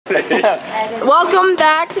Welcome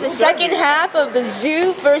back to the second half of the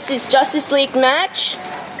Zoo versus Justice League match.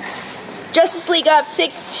 Justice League up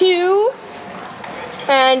 6-2.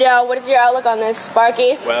 And what is your outlook on this,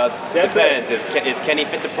 Sparky? Well, it depends. Is Kenny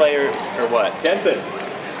fit to play or what? Jensen.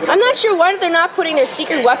 I'm not sure why they're not putting their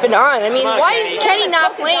secret weapon on. I mean, why is Kenny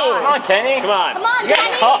not playing? Come on, Kenny. Come on. Come on, You Kenny.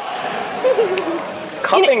 get cupped.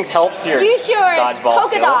 Cupping helps your Use your dodgeball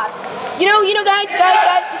polka skills. dots. You know, guys,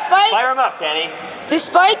 Fire him up, Kenny.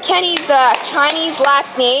 despite Kenny's Chinese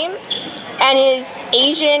last name and his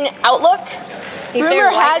Asian outlook, rumor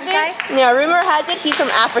has it he's from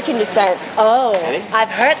African descent. Oh, Kenny? I've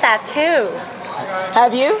heard that too.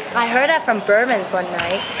 Have you? I heard that from Bourbon's one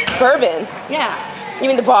night. Bourbon. Yeah. You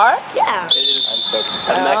mean the bar? Yeah. I'm so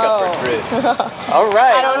A mecca for Chris. All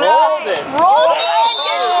right. I don't know. Rolled it. Roll it and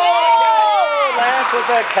get Oh, Lance with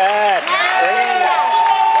a catch.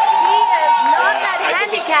 He is not that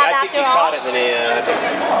handicapped I think after he all. caught it, Vinny. I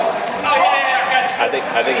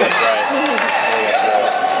think that's right.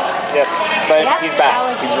 Yep. But Yep, he's that back.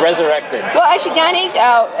 was- He's resurrected. Well, actually, Danny's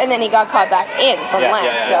out, and then he got caught back in from Yeah,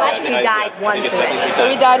 Lance. So actually he died once already. So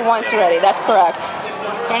he died once already. That's correct.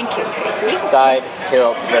 Thank you, Tracy. Died,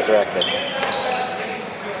 killed, resurrected.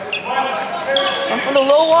 And for the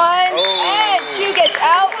low one, and Chu gets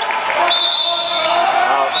out.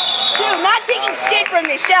 Out. Chu not taking shit from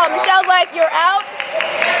Michelle. Michelle's like, you're out.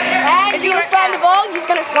 And Is he you gonna were slam the out. ball? He's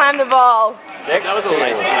gonna slam the ball. 6-2. That was a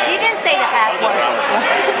nice He didn't say the bad word.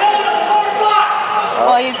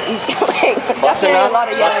 Well, he's yelling. Definitely a lot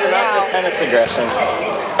of yelling Busting out now. the tennis aggression.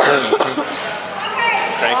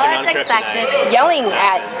 Well, it's expected. Yelling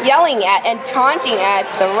at, and taunting at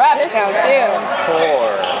the refs now too.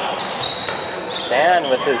 4. Dan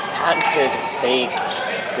with his patented fake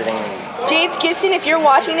sitting. James Gibson, if you're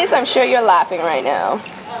watching this, I'm sure you're laughing right now.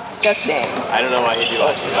 Just saying. I don't know why he'd be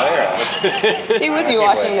watching this. He would be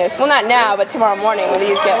watching this. Well, not now, but tomorrow morning when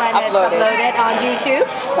these get When uploaded. it's uploaded on YouTube.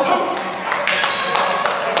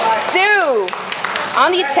 Sue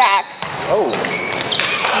on the attack. Oh.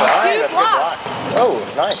 Brian with good block. Oh,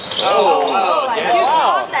 nice. Oh, and two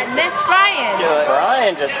balls that missed Brian.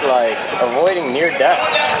 Brian just like avoiding near death.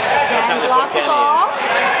 And blocked the ball.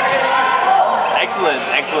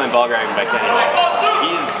 Excellent ball grabbing by Kenny.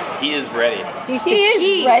 He is ready. He's He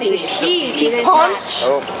is ready. The key. He's to this pumped.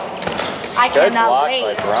 Oh, match. I good cannot block wait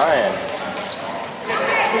by Brian.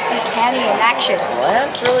 to see Kenny in action.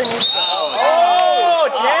 Lance really needs to... Oh,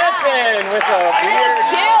 Jansen with a And a weird...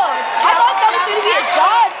 kill. I thought that was going to be a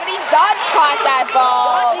dodge, but he dodge caught that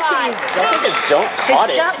ball. I think his jump caught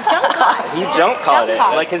it. Jump caught. He jump caught it.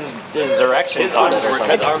 caught. Like his directions His on arms it or were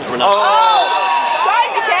something. not. Oh,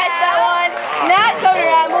 tried to catch that one. Not coming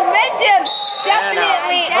around. Momentum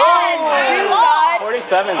definitely on two side.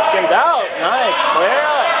 47 skimmed out. Nice.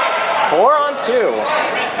 Clara. 4 on 2.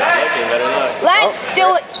 Okay, better luck. Lance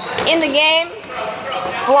still in the game.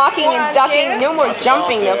 Blocking and ducking. No more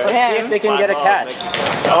jumping though for See if him. they can get a catch.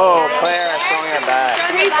 Oh, Clara throwing her back.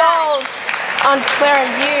 3 balls on Clara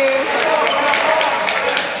Yu.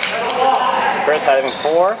 Chris having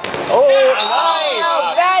 4. Oh, nice.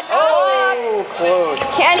 Oh, bad block. Oh, close.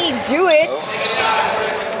 Can he do it?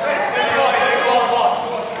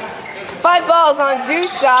 5 balls on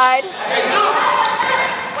Zoo's side.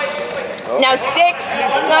 Now 6.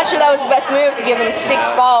 Not sure that was the best move to give him 6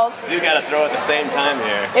 balls. Zoo got to throw at the same time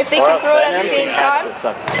here. If they Or can else throw it at Venom the same can catch time. this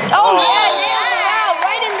up. Oh yeah, nails him out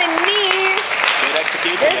right in the knee. Good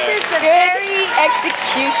execution This there. is a Good very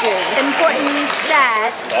execution. important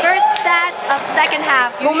set. First set of second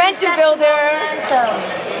half. Usually Momentum sets builder. Momentum.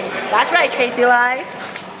 That's right, Tracy Lai.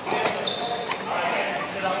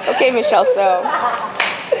 Okay, Michelle. So,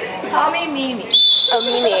 Tommy Mimi. oh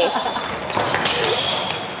Mimi.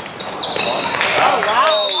 Oh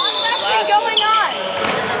wow. What's actually going on?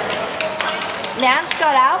 Nance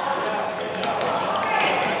got out.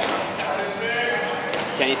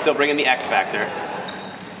 Kenny's still bringing the X factor.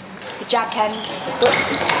 Jack Ken.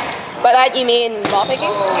 By that you mean ball picking?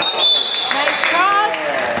 Nice cross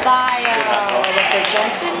by was it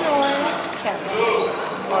Jensen or Kenny?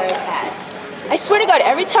 Or Pat? I swear to God,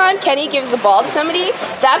 every time Kenny gives the ball to somebody,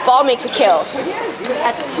 that ball makes a kill.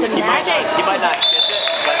 That's the magic. He might not kiss it,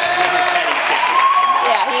 but Kenny kissed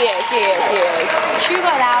Yeah, he is. Chu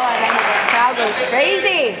got out and then the crowd goes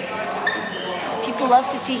crazy. People love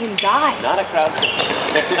to see him die. it. Not a crowd.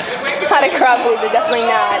 Not a crowd pleaser, definitely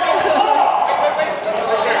not.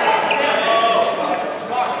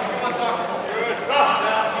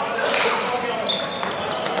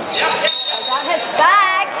 Got his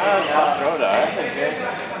back. Throw Dar.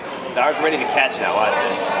 Dar's ready to catch now. Watch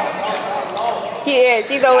this. He is.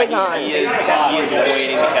 He's always on. He is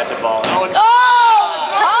waiting to catch a ball.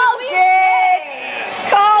 Oh!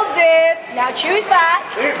 Now choose back.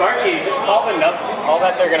 Dude, Barky, just call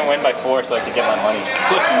that they're gonna win by 4 so I can get my money. You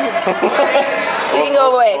can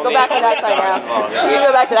go away. Go back to that side now. You can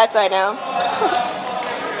go back to that side now.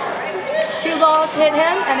 2 balls hit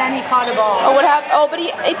him, and then he caught a ball. Oh, what happened? Oh, but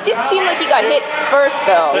it did seem like he got hit first,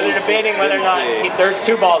 though. So they're debating whether or not there's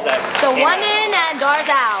 2 balls that. So 1 in and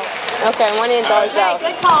Dar's out. Okay, 1 in, Dar's Okay, out.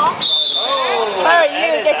 good call. Alright,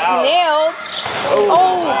 you gets nailed.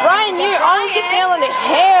 Oh, Brian, your arms gets nailed on the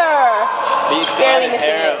hair. He Barely his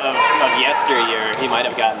missing hair it. of yesteryear. He might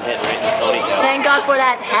have gotten hit right in the ponytail. Thank God for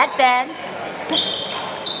that headband.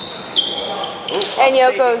 And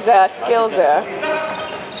Yoko's skills there.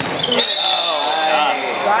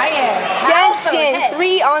 Brian. Jensen,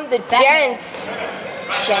 3 on the gents.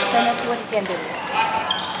 Jensen, let's see what he can do.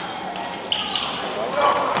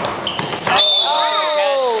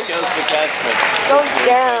 Oh, Goes for catch, but goes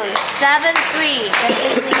down. 7-3.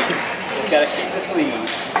 Jensen's lead. he's got to keep this lead.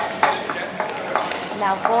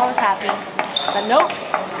 Now Flo's happy. But nope.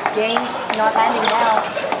 Game's not landing now.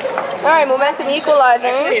 Alright, momentum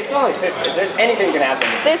equalizing. It's only 50. If there's anything can happen.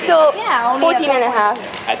 There's still Yeah, only 14 and a half.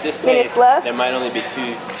 At this Minutes pace, left. there might only be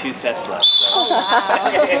two sets left. So.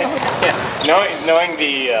 Yeah, knowing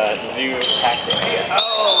the zoo tactic.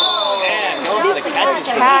 Oh man! This is a catch.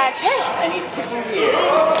 And he's kicking the air.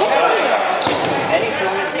 And he's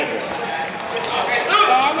throwing his finger.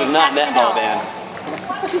 This is not netball, Dan.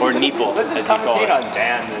 Or Neeple, Let's as just you call commentate it. on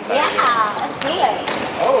Dan. Yeah, let's do it.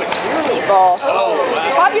 Oh, it's really. Ball. Oh,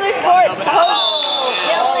 wow. Popular sport.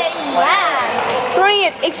 Killing Lance. Throwing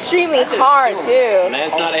it extremely hard, too.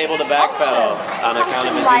 Man's not able to backpedal on account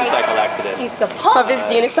of his unicycle accident. He's supposed Of his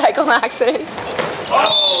unicycle accident.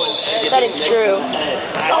 That is true.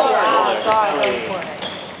 Oh, God, go for it.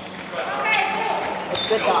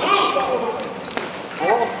 Good dodge.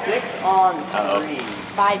 Ball 6 on 3.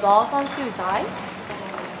 5 balls on suicide.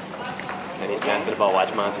 And he's passed the ball.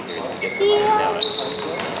 Watch Monty here. He gets it. Nailed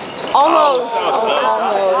it. Almost.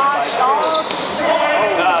 Almost.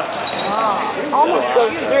 Almost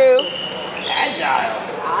goes through. Agile.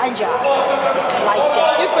 Like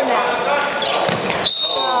a Superman.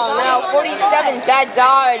 Oh, no. 47. Bad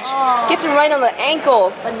dodge. Gets him right on the ankle.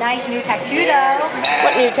 A nice new tattoo, though.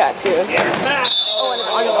 What new tattoo? Oh,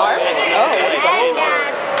 on his arm? Oh, what is that? And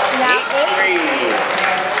that's now 8.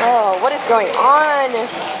 Oh, what is going on?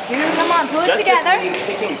 Sue, come on, pull it together.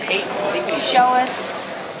 Kicking Kate. Show us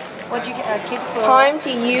what you can keep for. Time to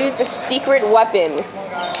use the secret weapon.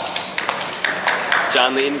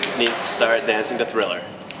 John Lee needs to start dancing to Thriller.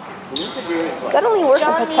 That only works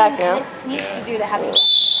on John Patek now. needs to do the heavy lift.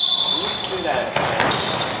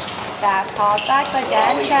 Fast toss back by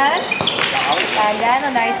Dan Chen. And then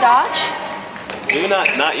a nice dodge. Zoo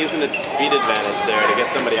not using its speed advantage there to get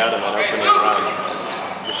somebody out of an opening run.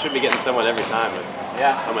 We should be getting someone every time with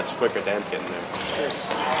how much quicker Dan's getting there.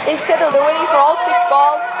 Instead, though, they're waiting for all 6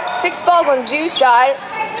 balls. 6 balls on Zoo's side.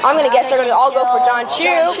 I'm going to guess they're going to all go for John Chu.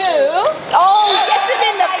 Oh, gets him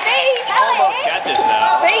in the face. Almost catches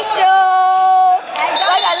now. Facial.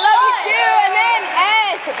 Like, I love you too. And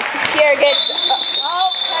Pierre gets...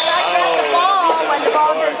 Cannot grab the ball when the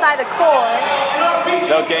ball's inside the court. It's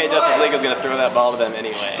okay. Justice League is going to throw that ball to them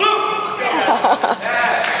anyway.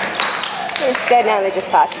 Instead, now they just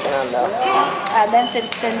pass it to them, though. And then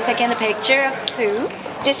Simpson taking a picture of Sue.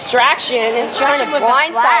 Distraction and trying to with the blindside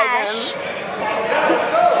flash. them.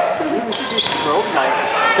 Strobe knife.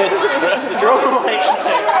 Strobe knife.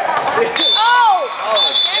 Oh!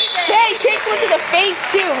 Tay takes one to the face,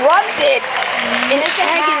 too. Rubs it in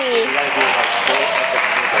agony.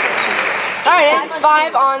 Alright, it's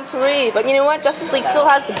 5 on 3. But you know what? Justice League still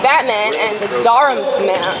has the Batman and the Dara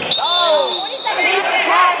Man. Oh! Base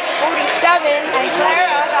catch, 47. And Clara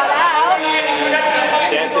got out.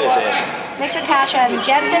 Jansen is in. Makes a catch and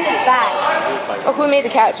Jensen is back. Oh, who made the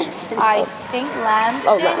catch? I think Lance.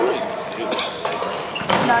 Oh, did. Lance.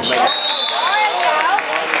 Not sure. Brian's out.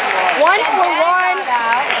 1 for 1.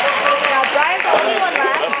 Out. Now Brian's the only one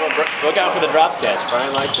left. Look out for the drop catch. Brian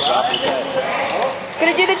likes to drop and catch. He's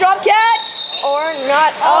gonna do the drop catch or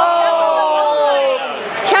not. Oh!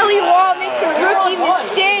 Kelly Wall makes a rookie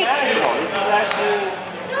mistake.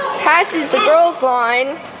 Passes the girls'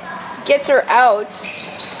 line, gets her out.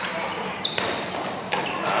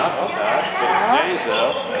 Okay. Good exchange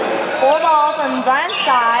though. 4 balls on Brian's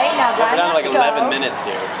side. Now We're Brian down has to like to 11 go. minutes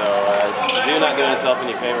here, so Zoo not doing himself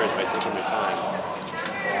any favors by taking their time.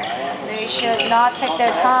 They should not take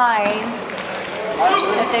their time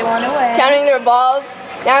if they want to win. Countering their balls.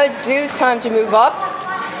 Now it's Zoo's time to move up.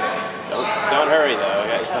 Don't hurry though,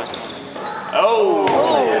 guys. Oh!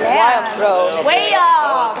 Yeah. Wild throw. Way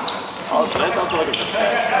off. Oh, so that's also looking for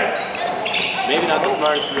catch. Maybe not the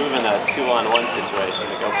smartest move in a 2-on-1 situation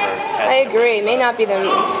to go for a catch. I agree. May not be the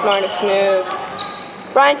smartest move.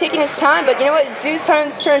 Brian taking his time, but you know what? Zoo's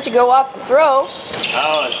turn to go up and throw.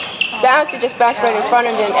 Oh, Bounce, it just bounced right in front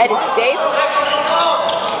of him. Ed is safe.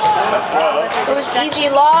 It was easy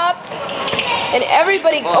lob. And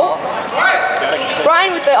everybody, oh.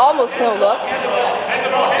 Brian with the almost no look.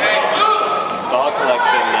 ball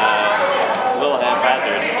collection, little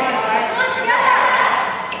haphazard.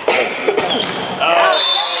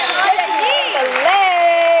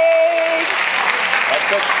 That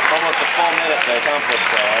took almost a full minute to accomplish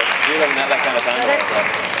that. You haven't had that kind of time.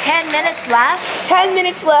 10 minutes left. 10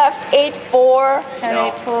 minutes left, 8-4.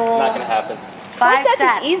 No, not gonna happen. 4 5 sets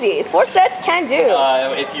is easy. 4 sets can do.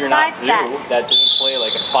 If you're not 5 Zoo, sets. that doesn't play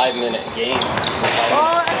like a 5-minute game.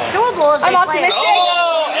 Well, it's doable if I'm they optimistic. play.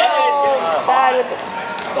 Oh, bad with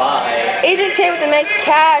Bye. Adrian Tate with a nice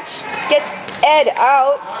catch. Gets Ed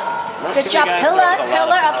out. Good job, Pillar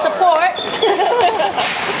of support. You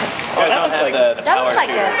guys don't have the That power looks like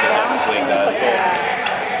to it. Justice League does.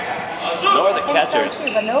 Nor the catchers. So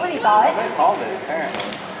too, but nobody saw it. Called it, apparently.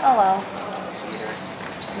 Oh well.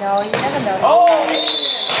 No, you never know. Oh!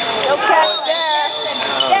 No catch there.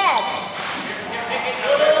 Dead.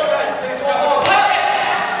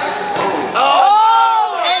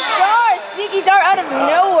 Oh, and Dar, sneaky Dar out of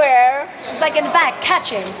nowhere. It's like in the back,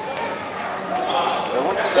 catching. His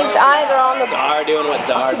eyes are on the Dar doing what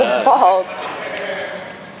Dar does. balls.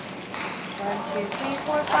 1, 2, 3,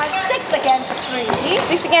 4, 5, 6 against 3.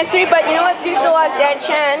 6 against 3, but you know what? Zoo still has Dan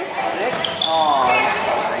Chen.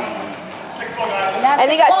 And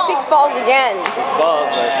they got 6 balls again. Balls,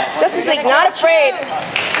 but Justice League not afraid.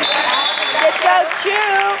 Gets out Chu.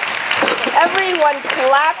 Everyone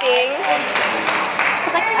clapping.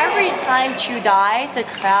 It's like every time Chu dies, the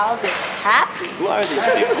crowd is happy. who are these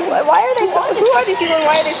people? Why are they? Who are these people and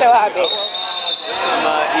why are they so happy?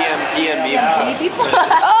 Some EMB. People.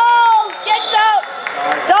 Oh, gets out.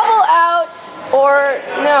 Double out. Or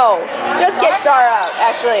no, just gets Dar out,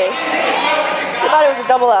 actually. I thought it was a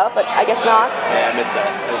double out, but I guess not. Yeah, I missed that.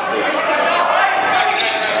 Let's see.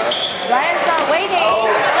 Ryan's not waiting.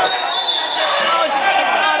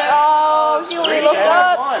 Oh, she only looked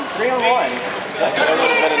up. 3-on-1. That would have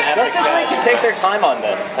been an epic Justice League match. can take their time on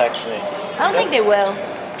this, actually. I don't think they will.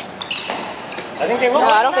 I think they will. No,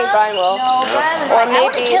 I don't think Brian will. No, Brian was Or like, I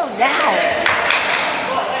want to maybe- kill now.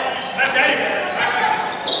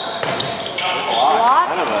 Block.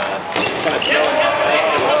 Kind of throwing.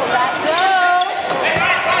 Oh, that go.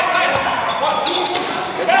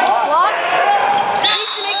 Block.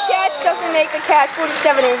 Needs to make a catch, doesn't make the catch.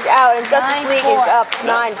 47 is out, and Justice League is 9-4. up 9-4.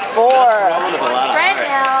 Throwing with a lot of Right heart.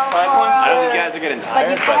 now. 5 points. I know these guys are getting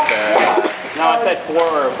tired, but No, I said 4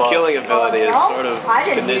 or above. killing ability is sort of I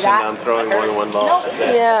didn't do conditioned that. on throwing more than one ball. Nope. That's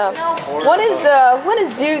it. Yeah. What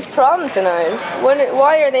is Zoo's problem tonight?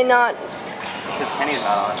 Why are they not? Because Kenny's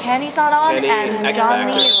not on. Kenny's not on, Kenny, and X John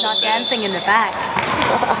Lee Factor, is not bench. dancing in the back.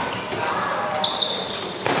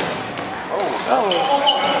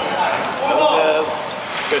 That was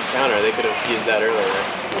a good counter. They could have used that earlier.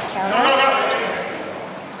 Counter.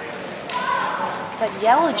 But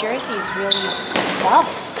yellow jersey is really buff.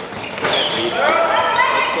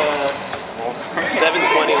 It's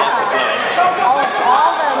 7:20 left to play.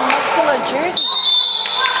 All the muscular jerseys.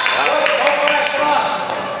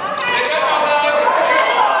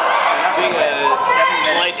 Seeing a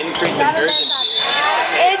slight increase in urgency.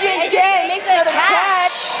 Adrian J makes another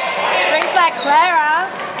catch Brings back Clara.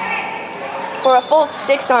 for a full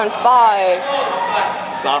 6-on-5.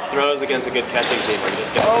 Soft throws against a good catching team are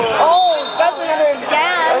just getting good. Oh, that's another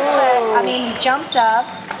Dance, Oh. but I mean, he jumps up.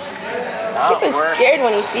 He gets so scared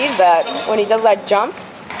when he sees that, when he does that jump.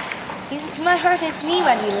 He might hurt his knee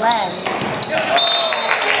when he lands.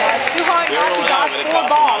 Too hard not to 0-1, dodge but it 4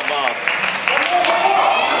 cost balls. a lot of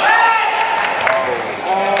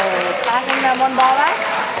Oh, passing that 1 ball back.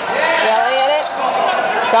 Yelling at it.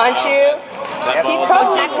 John Chu. That He ball was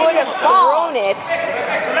probably not would have thrown it.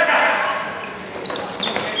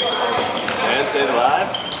 Man stays alive.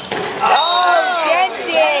 Oh,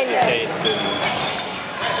 Jensen. Hesitates and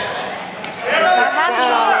Not happy.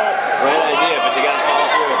 Down on it. right idea, but you gotta follow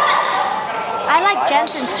through. I like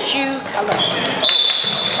Jensen's shoe color.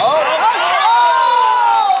 Almost.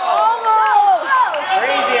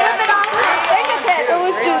 Crazy Slip it on her fingertips. It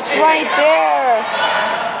was just right there.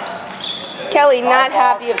 Kelly not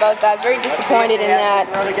happy about that. Very disappointed in that.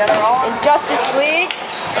 In Justice League.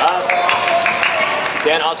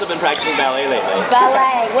 Dan also been practicing ballet lately.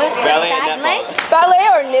 Ballet. With Ballet and ballet? netball. Ballet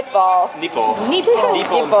or knitball? Nipple. Nipple. Nipple and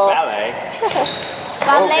Nipple. ballet.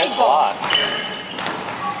 Ballet Good ball. block.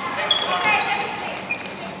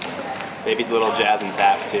 Maybe a little jazz and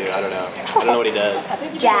tap too. I don't know. I don't know what he does.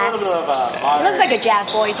 Jazz. He looks like a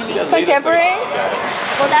jazz boy to me. Contemporary?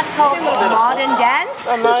 Well, that's called modern dance.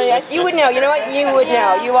 Among us. You would know. You know what? You would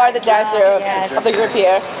know. You are the dancer of the group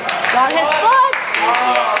here. Got his foot.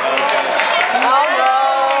 Oh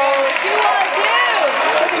no! 2-on-2.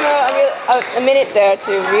 Took him a minute there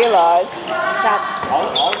to realize.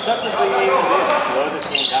 All Justice League needs to do is slow this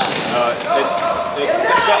game down. It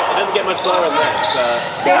doesn't get much slower than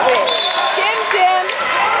this. Seriously. Skims him.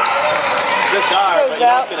 Just Dar, but you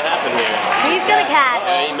know what's going to happen here. He's gonna catch.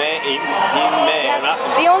 He may. I'm not-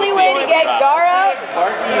 The only way to get Dar out.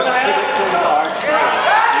 Sparky's predictions are true.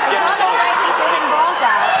 He's getting close. He's getting close. Balls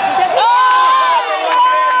out.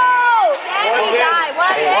 Oh! And he died.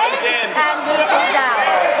 One in, and he is out.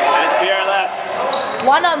 That's Pierre left.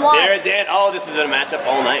 1-on-1. Pierre did. Oh, this has been a matchup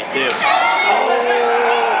all night too.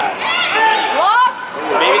 Block.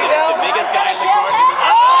 Maybe the biggest guy in the court.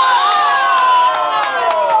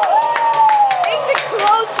 It's a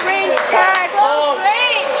close range catch. Close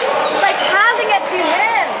range. It's like passing it to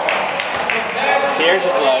him. Pierre's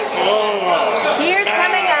just like, Tears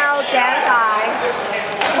coming out. Dan's eyes.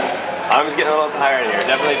 I'm just getting a little tired here.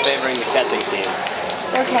 Definitely favoring the catching team.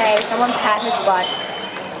 It's okay. Someone pat his butt.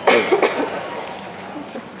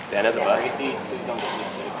 Dan has a butt.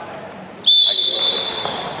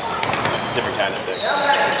 Different kind of sick.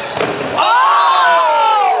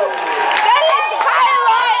 Oh! That is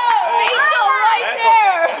highlight facial right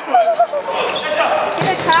there.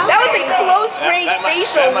 That was a close range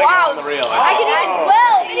facial. Wow. I can even.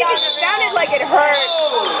 Well, It even sounded like it hurt.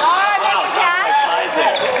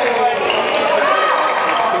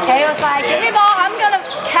 Taylor's like, give me ball. I'm gonna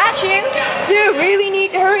catch you. Zoo really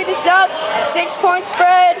need to hurry this up. 6-point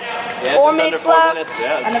spread. 4 minutes left.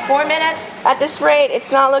 And the 4 minutes. At this rate, it's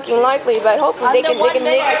not looking likely, but hopefully they can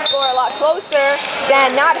make the score a lot closer.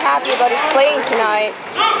 Dan not happy about his playing tonight.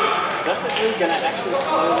 Justice League gonna actually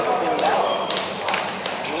slow this thing down.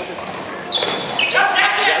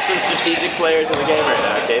 We got some strategic players in the game right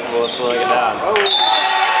now, capable of slowing it down. His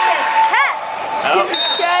chest. Skips his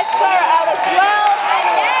chest, Clara out as well.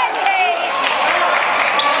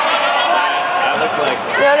 That looked like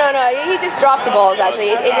No. He just dropped the balls, actually.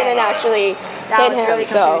 It didn't actually hit him, Really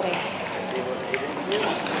so. confusing.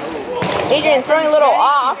 Adrian throwing a little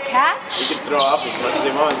off. Catch. he can throw off as much as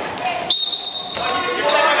he wants.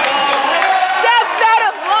 Steps out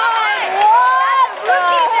of line. What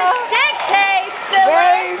Mistake tape.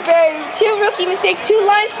 Very. 2 rookie mistakes, 2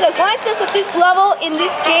 line steps. Line steps at this level in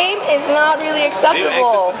this game is not really Too acceptable.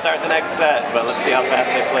 anxious to start the next set, but let's see how fast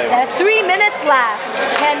they play. There's 3 minutes left.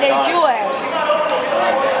 Can they do it?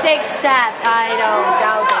 6 sets. I don't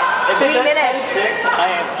doubt it. 3 minutes. I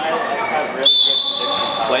have really good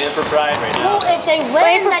predictions. Playing for pride right now. Well, if they Playing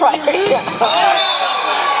win, for then pride. you lose.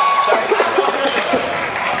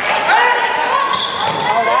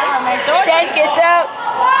 Hold on, there's Stans gets out.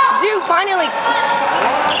 Zoo finally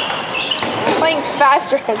playing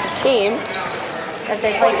faster as a team. If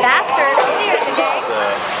they play faster earlier today.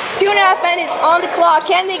 2.5 minutes on the clock.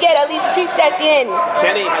 Can they get at least 2 sets in?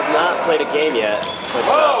 Kenny has not played a game yet. But,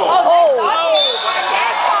 Oh.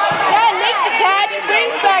 Dan makes a catch,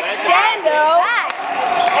 brings back Stan though.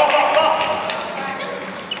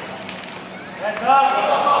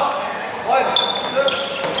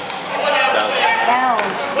 Down.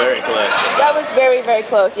 very close. That was very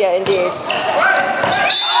close, yeah, indeed. Johnson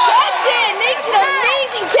makes an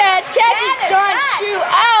amazing catch, catches John Chu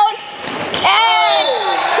out, and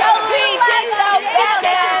Kelly takes out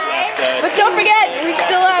backhand. But don't forget, we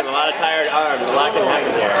still have A lot of tired arms. A lot can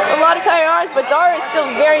happen here. a lot of tired arms, but Dara is still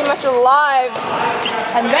very much alive.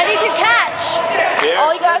 I'm ready to catch.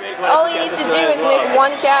 All he needs to do is make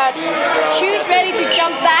 1 catch. Chu's ready to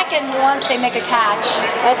jump back and once they make a catch.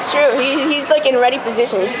 That's true. He's like in ready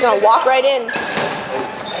position. He's just gonna walk right in.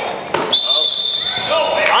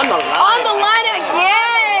 On the line. On the line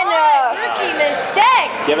again. Rookie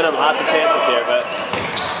mistake. Giving him lots of chances here, but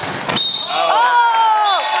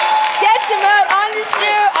Oh! Gets him out on the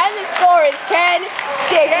shoe, and the score is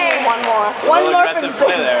 10-6. We need 1 more. One more for the aggressive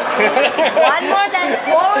play there. One more than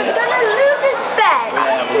Floro's gonna lose his bet. We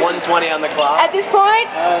have 1:20 on the clock. At this point,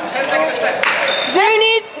 Zoo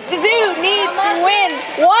needs to win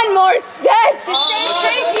 1 more set. Save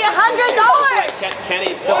Tracy $100.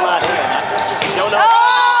 Kenny's still not in. Don't know.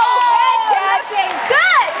 Oh, bad catch. Looking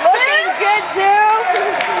good. Looking good, Zoo.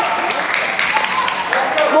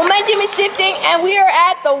 Momentum is shifting, and we are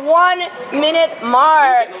at the 1-minute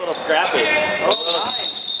mark. Getting a little scrappy.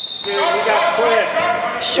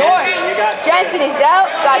 Short. Jensen is out,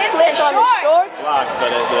 got clipped on the shorts. Blocked,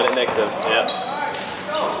 but it nicked him. Yep.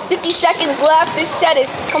 50 seconds left. This set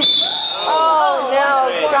is. Oh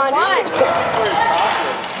no, John.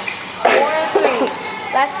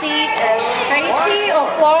 Let's see, Tracy or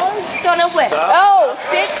Florence gonna win. Oh,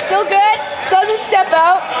 sit, still good. Doesn't step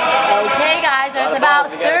out. Okay, guys, there's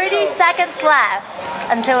about 30 seconds left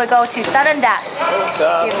until we go to sudden death.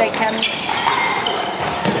 See if they can get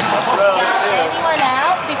anyone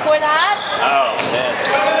out before that. Oh, man.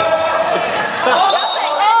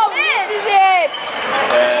 Oh, this is it.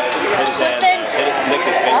 Nick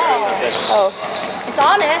his fingers. Oh. It's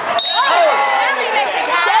honest. Kelly makes a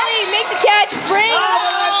catch. Kelly makes a catch. Brings.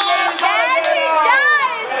 And he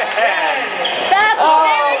does. That's a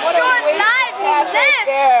very What a short waste night. of He catch right lived.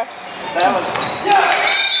 there.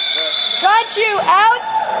 John Chu out.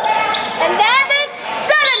 And then it's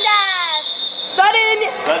sudden death. Sudden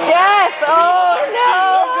death. Oh no.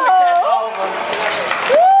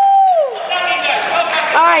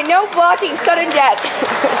 All right, no blocking. Sudden death.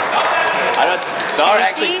 Dar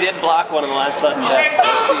actually did block one in the last sudden death.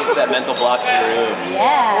 Let's see if that mental block's removed.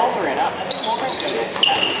 Yeah.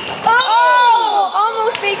 Oh,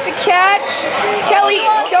 almost makes a catch. Kelly,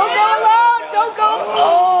 don't go alone. Don't go.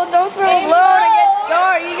 Oh, don't throw alone against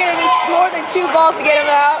Dar. You're gonna need more than 2 balls to get him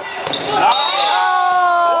out.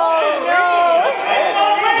 Oh no.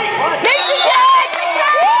 Makes a catch.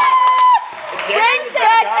 Brings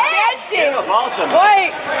back Jensen. Awesome.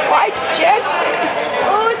 Why Jensen?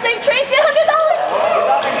 Oh, save Tracy $100.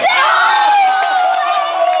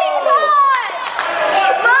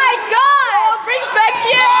 My God! Brings back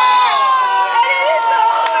Pierre. And it is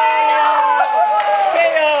over.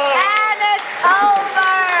 And it's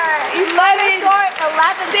over. 11-6.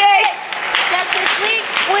 11-6. Justice League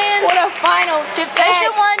wins What a final set.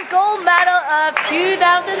 Division 1 gold medal of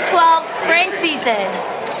 2012 spring season.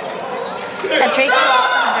 And Tracy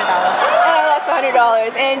lost $100. And I lost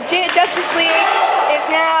 $100. And Justice League is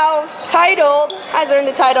now has earned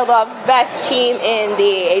the title of best team in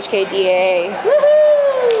the HKDA.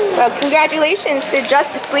 Woohoo! So congratulations to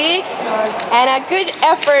Justice League and a good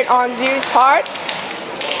effort on Zoo's part.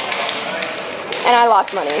 And I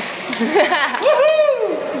lost money.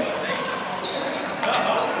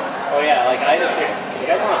 Oh yeah, like I just. You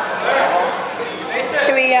guys want?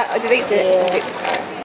 Should we delete it?